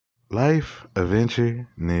Life Adventure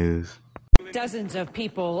News. Dozens of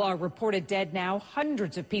people are reported dead now,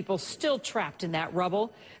 hundreds of people still trapped in that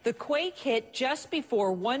rubble. The quake hit just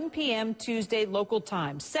before 1 p.m. Tuesday local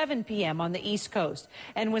time, 7 p.m. on the East Coast,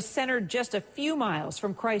 and was centered just a few miles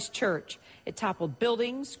from Christchurch. It toppled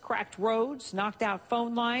buildings, cracked roads, knocked out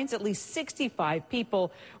phone lines. At least 65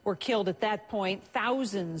 people were killed at that point.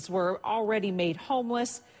 Thousands were already made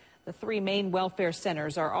homeless. The three main welfare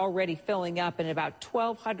centers are already filling up, and about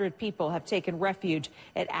 1,200 people have taken refuge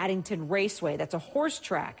at Addington Raceway. That's a horse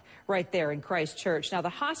track right there in Christchurch. Now, the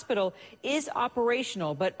hospital is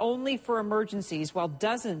operational, but only for emergencies, while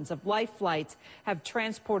dozens of life flights have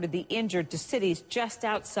transported the injured to cities just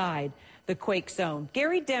outside the quake zone.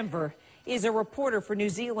 Gary Denver is a reporter for New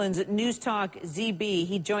Zealand's Newstalk ZB.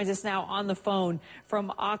 He joins us now on the phone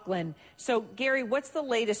from Auckland. So, Gary, what's the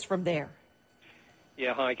latest from there?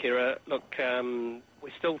 Yeah, hi, Kira. Look, we're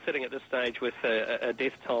still sitting at this stage with a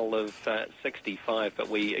death toll of 65, but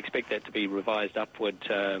we expect that to be revised upward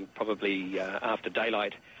probably after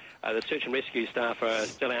daylight. The search and rescue staff are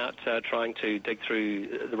still out trying to dig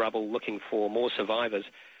through the rubble looking for more survivors.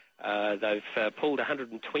 They've pulled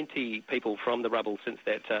 120 people from the rubble since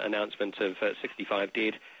that announcement of 65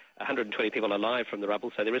 dead, 120 people alive from the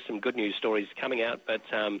rubble, so there is some good news stories coming out, but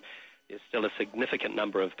there's still a significant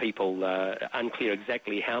number of people, unclear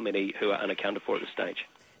exactly how many, who are unaccounted for at this stage.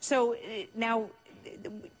 So now,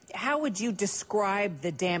 how would you describe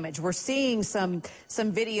the damage? We're seeing some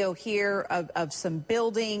video here of some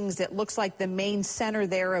buildings. It looks like the main center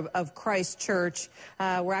there of Christchurch.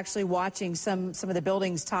 We're actually watching some of the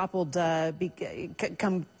buildings toppled,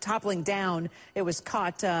 come toppling down. It was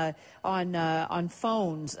caught on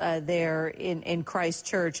phones there in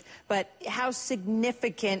Christchurch. But how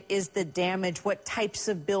significant is the damage? What types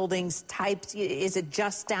of buildings? Is it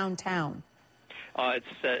just downtown?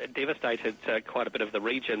 It's devastated quite a bit of the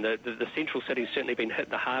region. The central city's certainly been hit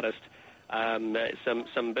the hardest.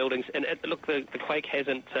 Some buildings, and look, the quake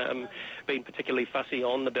hasn't been particularly fussy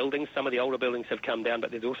on the buildings. Some of the older buildings have come down,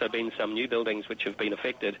 but there's also been some new buildings which have been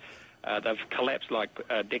affected. They've collapsed like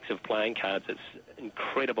decks of playing cards. It's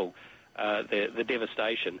incredible, the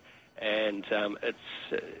devastation. And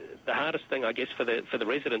it's the hardest thing, I guess, for the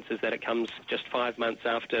residents is that it comes just 5 months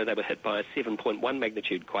after they were hit by a 7.1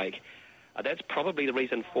 magnitude quake. That's probably the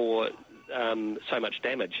reason for so much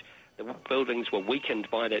damage. The buildings were weakened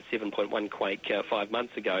by that 7.1 quake 5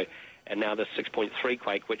 months ago, and now the 6.3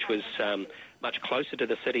 quake, which was much closer to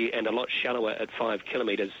the city and a lot shallower at 5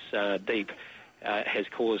 kilometres deep, has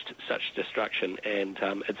caused such destruction, and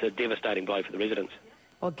it's a devastating blow for the residents.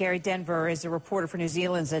 Well, Gary Denver is a reporter for New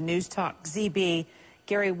Zealand's Newstalk ZB.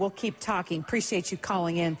 Gary, we'll keep talking. Appreciate you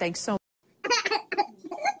calling in. Thanks so much.